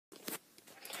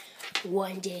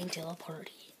one day until a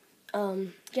party.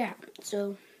 Yeah,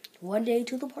 so one day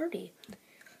to the party.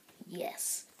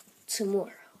 Yes,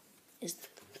 tomorrow is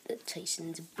the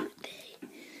Tyson's birthday.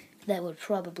 That would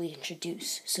probably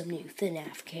introduce some new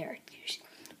FNAF characters.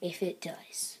 If it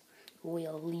does,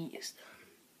 we'll use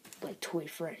them, like Toy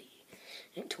Freddy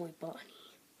and Toy Bonnie.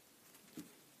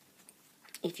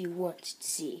 If you want to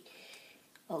see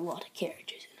a lot of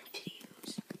characters in the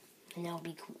videos, and that'll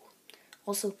be cool.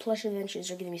 Also, plush adventures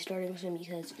are going to be starting soon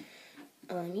because,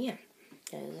 yeah,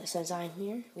 since I'm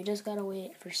here, we just gotta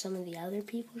wait for some of the other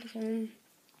people to come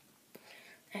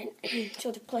and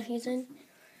show the plushies in.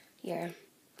 Yeah,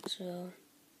 so,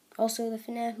 also the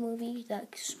FNAF movie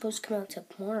that's supposed to come out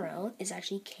tomorrow is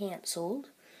actually cancelled.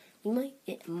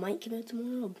 It might come out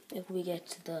tomorrow if we get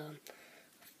to the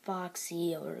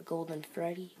Foxy or Golden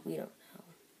Freddy, we don't know.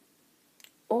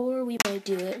 Or we might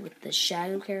do it with the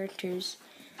shadow characters,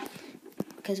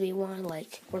 because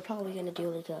we're probably going to do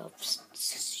like a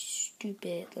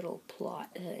stupid little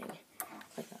plot thing,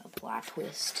 like a plot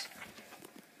twist.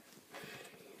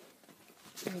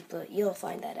 But you'll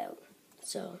find that out.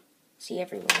 So, see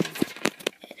everyone,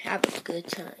 and have a good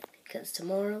time, because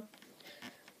tomorrow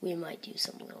we might do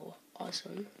some little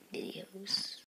awesome videos.